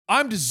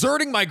I'm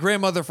deserting my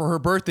grandmother for her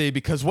birthday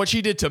because what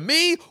she did to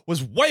me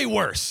was way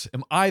worse.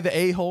 Am I the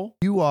a-hole?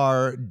 You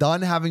are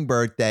done having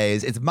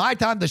birthdays. It's my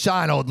time to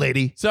shine, old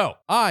lady. So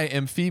I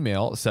am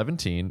female,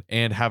 17,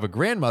 and have a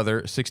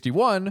grandmother,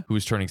 61, who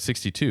is turning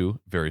 62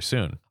 very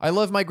soon. I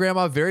love my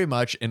grandma very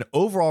much and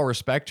overall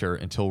respect her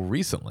until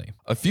recently.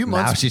 A few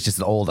months. Now she's just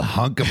an old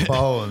hunk of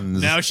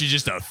bones. Now she's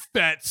just a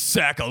fat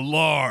sack of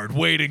lard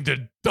waiting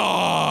to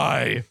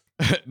die.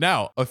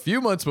 Now, a few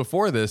months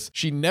before this,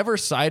 she never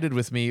sided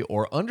with me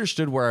or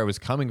understood where I was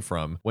coming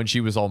from when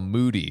she was all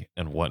moody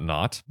and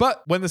whatnot.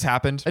 But when this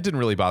happened, it didn't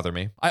really bother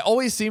me. I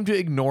always seemed to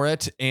ignore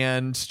it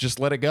and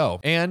just let it go.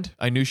 And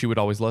I knew she would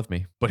always love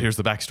me. But here's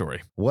the backstory.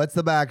 What's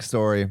the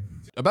backstory?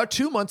 About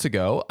 2 months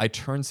ago, I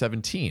turned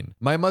 17.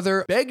 My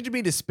mother begged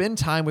me to spend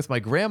time with my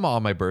grandma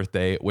on my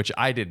birthday, which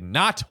I did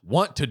not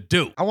want to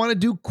do. I want to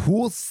do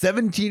cool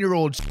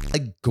 17-year-old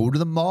like go to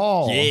the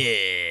mall.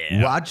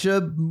 Yeah. Watch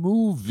a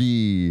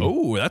movie.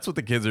 Oh, that's what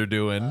the kids are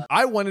doing.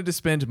 I wanted to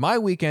spend my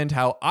weekend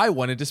how I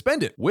wanted to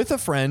spend it, with a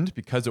friend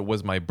because it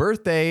was my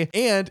birthday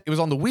and it was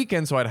on the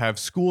weekend, so I'd have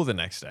school the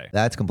next day.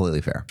 That's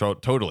completely fair.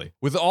 Totally.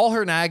 With all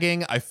her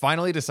nagging, I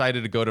finally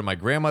decided to go to my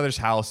grandmother's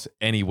house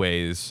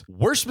anyways.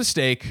 Worst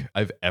mistake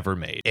I've ever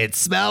made. It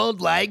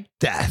smelled like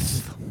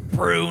death.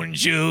 Prune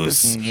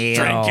juice. Ew.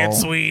 Drink it,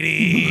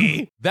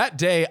 sweetie. That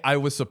day, I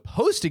was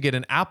supposed to get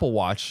an Apple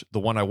Watch, the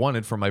one I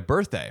wanted for my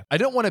birthday. I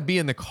didn't want to be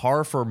in the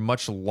car for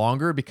much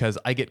longer because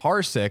I get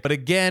car sick. But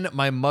again,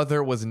 my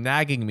mother was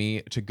nagging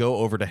me to go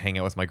over to hang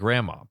out with my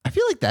grandma. I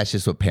feel like that's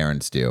just what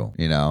parents do,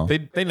 you know?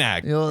 They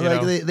nag. You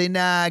know, they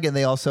nag, and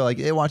they also like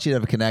they want you to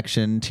have a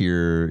connection to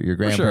your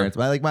grandparents.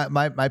 Sure.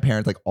 My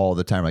parents like all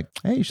the time like,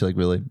 hey, you should like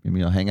really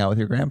hang out with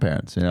your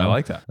grandparents. You know, I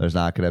like that. There's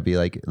not gonna be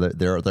like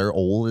they're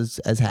old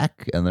as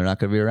heck, and they're not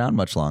gonna be around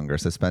much longer.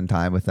 So spend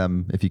time with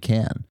them if you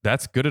can.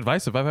 That's good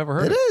advice if I've ever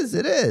heard it.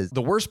 It is.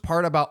 The worst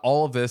part about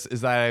all of this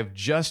is that I've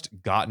just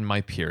gotten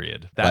my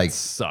period. That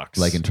sucks.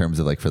 Like in terms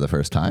of like for the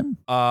first time?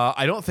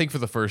 I don't think for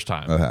the first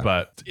time,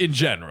 but in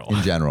general.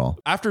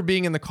 After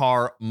being in the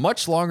car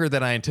much longer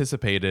than I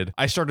anticipated,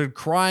 I started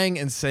crying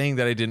and saying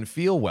that I didn't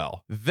feel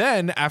well.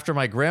 Then, after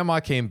my grandma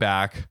came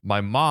back, my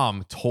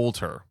mom told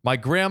her. My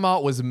grandma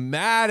was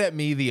mad at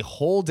me the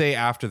whole day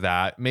after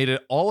that, made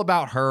it all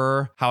about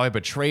her, how I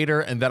betrayed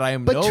her, and that I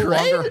am no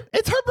longer...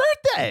 It's her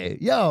birthday!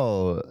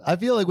 Yo, I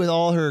feel like with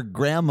all her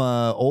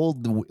grandma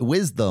old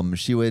wisdom,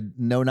 she would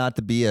know not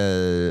to be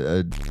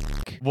a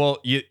Well,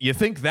 you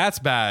think that's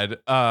bad.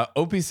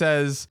 Opie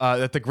says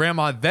that the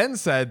grandma then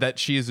said that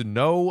she is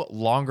no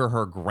longer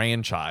her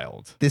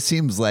grandchild. This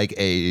seems like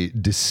a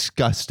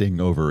disgusting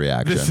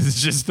overreaction. This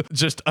is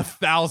just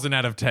 1,000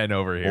 out of 10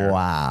 over here.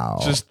 Wow.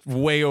 Just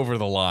way over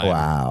the line.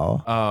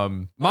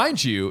 Wow.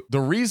 Mind you,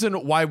 the reason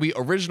why we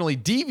originally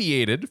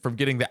deviated from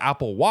getting the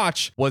Apple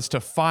Watch was to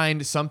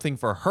find something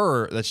for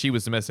her that she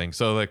was missing.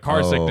 So the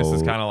car sickness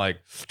is kind of like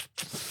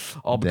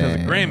all because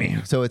of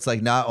Grammy. So it's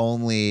like not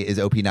only is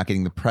OP not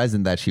getting the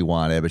present that she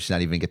wanted, but she's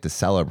not even get to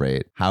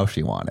celebrate how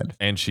she wanted.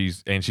 And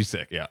she's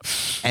sick, yeah.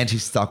 And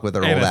she's stuck with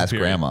her old ass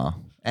grandma.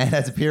 And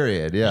that's a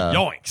period, yeah.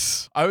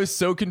 Yoinks. I was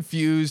so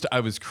confused. I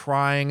was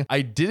crying.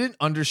 I didn't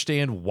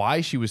understand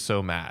why she was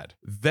so mad.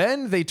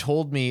 Then they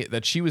told me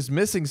that she was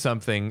missing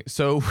something,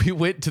 so we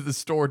went to the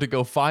store to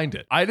go find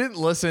it. I didn't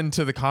listen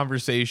to the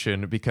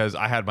conversation because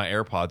I had my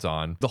AirPods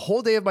on. The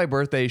whole day of my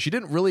birthday, she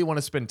didn't really want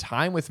to spend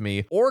time with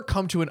me or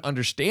come to an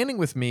understanding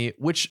with me,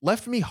 which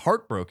left me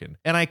heartbroken.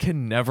 And I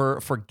can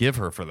never forgive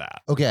her for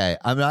that. Okay,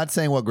 I'm not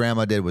saying what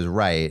grandma did was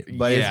right,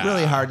 but it's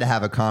really hard to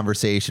have a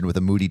conversation with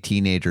a moody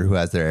teenager who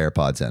has their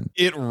AirPods in.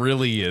 It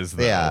really is,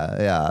 though.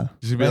 Yeah.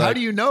 How do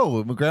you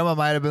know? Grandma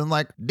might have been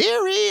like,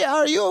 dearie,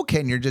 are you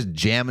okay? And you're just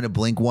jamming a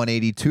Blink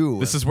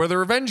 182. This is where the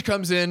revenge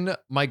comes in.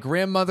 My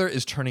grandmother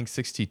is turning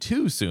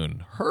 62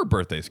 soon. Her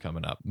birthday's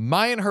coming up.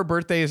 My and her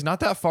birthday is not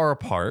that far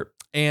apart.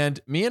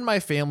 And me and my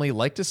family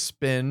like to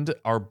spend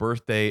our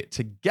birthday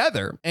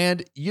together.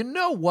 And you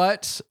know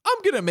what?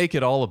 I'm going to make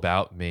it all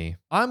about me.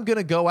 I'm going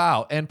to go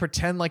out and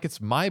pretend like it's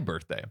my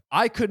birthday.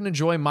 I couldn't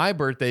enjoy my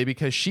birthday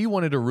because she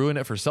wanted to ruin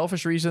it for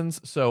selfish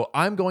reasons. So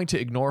I'm going to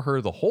ignore her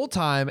the whole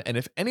time. And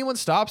if anyone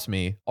stops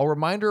me, I'll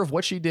remind her of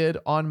what she did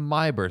on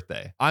my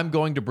birthday. I'm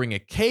going to bring a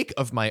cake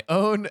of my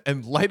own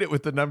and light it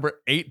with the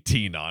number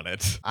 18 on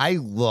it. I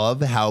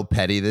love how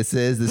petty this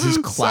is. This is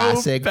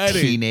classic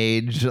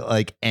teenage,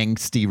 like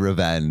angsty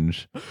revenge.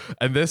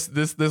 And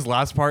this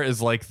last part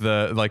is like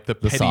the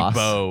petty sauce.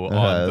 bow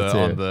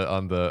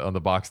on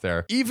the box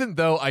there. Even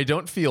though I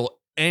don't feel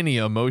any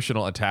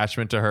emotional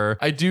attachment to her,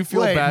 I do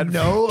feel bad.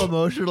 No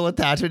emotional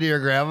attachment to your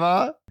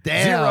grandma?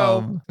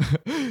 Damn.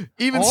 0.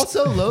 Even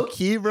also low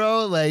key,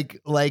 bro,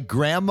 like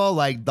grandma,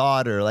 like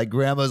daughter, like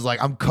grandma's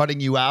like, I'm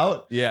cutting you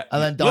out. Yeah.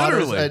 And then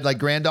daughters, like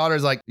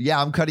granddaughter's like,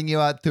 yeah, I'm cutting you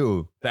out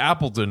too. The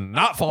apple did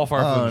not fall far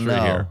from the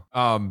tree here.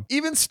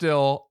 Even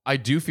still, I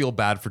do feel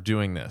bad for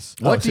doing this.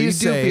 What do you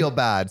say? Do feel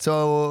bad.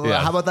 So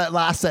how about that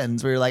last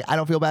sentence where you're like, I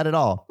don't feel bad at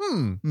all?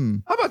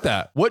 How about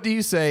that? What do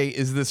you say?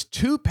 Is this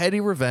too petty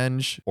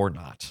revenge or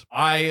not?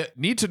 I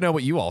need to know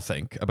what you all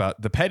think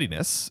about the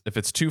pettiness, if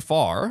it's too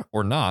far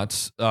or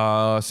not.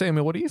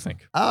 Samuel, what do you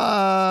think?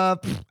 I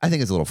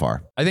think it's a little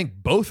far. I think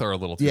both are a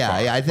little too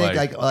far. Yeah, I think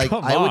like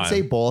I would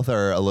say both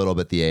are a little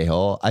bit the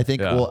a-hole. I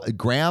think well,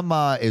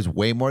 grandma is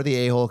way more the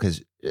a-hole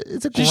because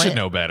it's she should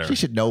know better. She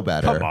should know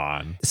better. Come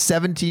on.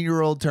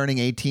 17-year-old turning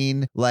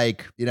 18,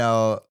 like, you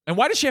know. And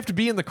why does she have to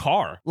be in the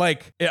car?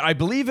 Like, I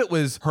believe it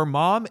was her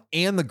mom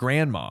and the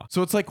grandma.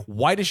 So it's like,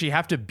 why does she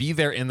have to be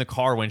there in the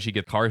car when she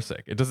gets car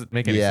sick? It doesn't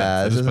make any sense.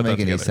 Yeah, it doesn't make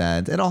any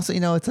sense. And also, you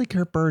know, it's like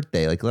her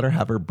birthday. Like, let her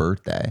have her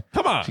birthday.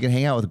 Come on. She can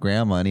hang out with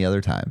grandma any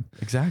other time.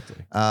 Exactly.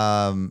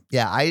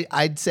 Yeah,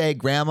 I'd say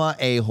grandma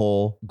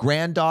a-hole,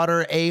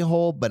 granddaughter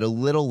a-hole, but a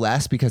little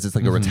less because it's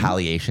like a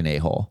retaliation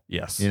a-hole.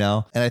 Yes. You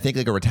know? And I think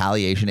like a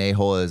retaliation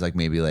a-hole is like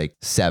maybe like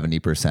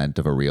 70%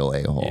 of a real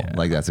a-hole. Yeah.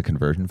 Like that's a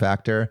conversion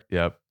factor.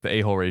 Yep. The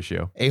a-hole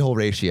ratio. A-hole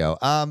ratio.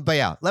 But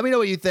yeah, let me know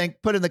what you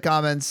think. Put in the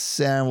comments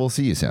and we'll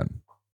see you soon.